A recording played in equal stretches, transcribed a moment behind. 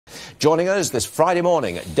Joining us this Friday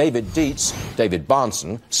morning, David Dietz, David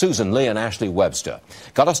Bahnsen, Susan Lee and Ashley Webster.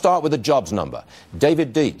 Got to start with the jobs number.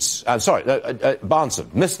 David Dietz, Bahnsen,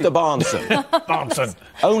 Mr. Bahnsen. Bahnsen.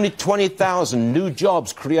 Only 20,000 new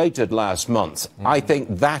jobs created last month. I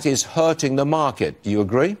think that is hurting the market. Do you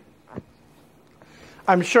agree?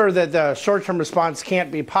 I'm sure that the short-term response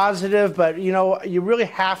can't be positive, but, you know, you really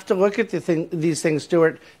have to look at these things,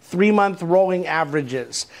 Stuart, 3-month rolling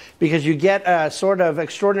averages, because you get a sort of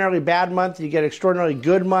extraordinarily bad month, you get extraordinarily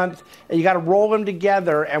good month, and you got to roll them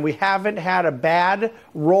together, and we haven't had a bad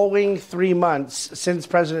rolling 3 months since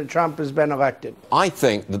President Trump has been elected. I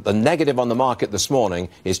think that the negative on the market this morning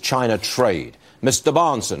is China trade. Mr.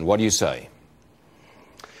 Bahnsen, what do you say?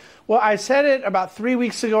 Well, I said it about 3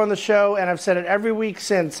 weeks ago on the show, and I've said it every week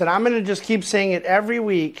since, and I'm going to just keep saying it every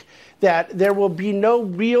week, that there will be no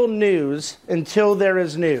real news until there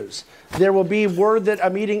is news. There will be word that a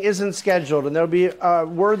meeting isn't scheduled, and there will be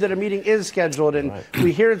word that a meeting is scheduled, and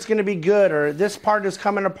we hear it's going to be good, or this part is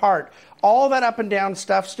coming apart. All that up and down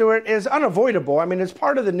stuff, Stuart, is unavoidable. I mean, it's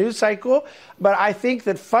part of the news cycle, but I think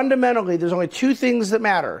that fundamentally there's only two things that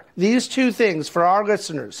matter. These two things for our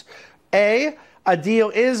listeners. A deal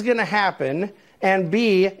is going to happen, and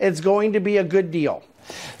B, it's going to be a good deal.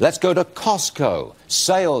 Let's go to Costco.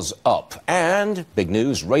 Sales up, and big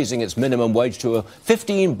news, raising its minimum wage to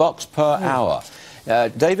 $15 per hour.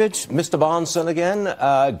 David, Mr. Bahnsen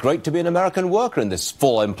again, great to be an American worker in this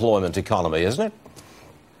full employment economy, isn't it?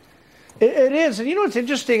 It is. And you know what's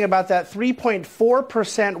interesting about that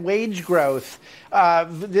 3.4% wage growth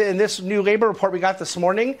in this new labor report we got this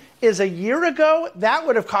morning is a year ago, that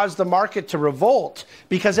would have caused the market to revolt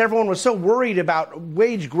because everyone was so worried about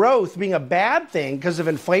wage growth being a bad thing because of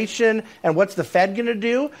inflation and what's the Fed going to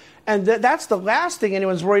do. And that's the last thing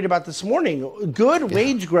anyone's worried about this morning. Good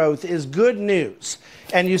wage growth is good news.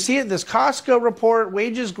 And you see it in this Costco report,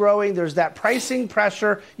 wages growing, there's that pricing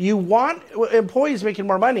pressure. You want employees making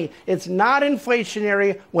more money. It's not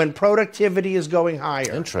inflationary when productivity is going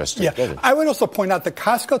higher. Interesting. Yeah. I would also point out that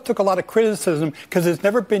Costco took a lot of criticism because it's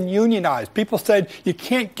never been unionized. People said you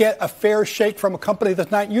can't get a fair shake from a company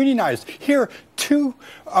that's not unionized. Here, 2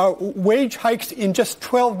 wage hikes in just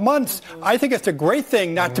 12 months. I think it's a great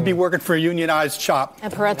thing not to be working for a unionized shop.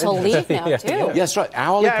 And parental leave now, too. Yes, right.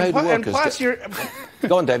 Hourly paid workers. And plus,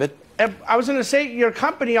 Go on, David. I was going to say your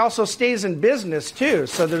company also stays in business, too,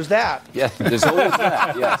 so there's that. Yeah, there's always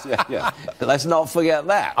that. Yes. Let's not forget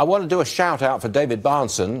that. I want to do a shout-out for David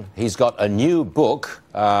Bahnsen. He's got a new book,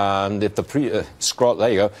 and if the scroll, there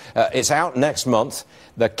you go. It's out next month,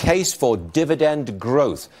 The Case for Dividend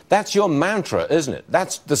Growth. That's your mantra, isn't it?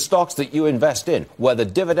 That's the stocks that you invest in, where the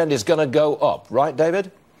dividend is going to go up. Right,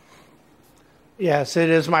 David? Yes, it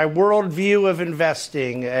is my worldview of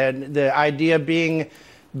investing, and the idea being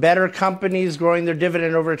better companies growing their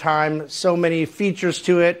dividend over time. So many features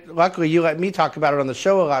to it. Luckily, you let me talk about it on the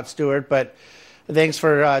show a lot, Stuart, but thanks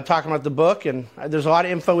for talking about the book, and there's a lot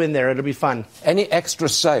of info in there. It'll be fun. Any extra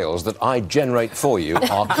sales that I generate for you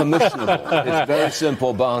are commissionable. It's very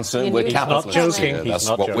simple, Bahnsen. We're capitalists here. That's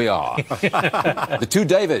what we are. The two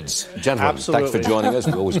Davids. Gentlemen, Absolutely. Thanks for joining us.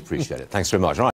 We always appreciate it. Thanks very much. Right.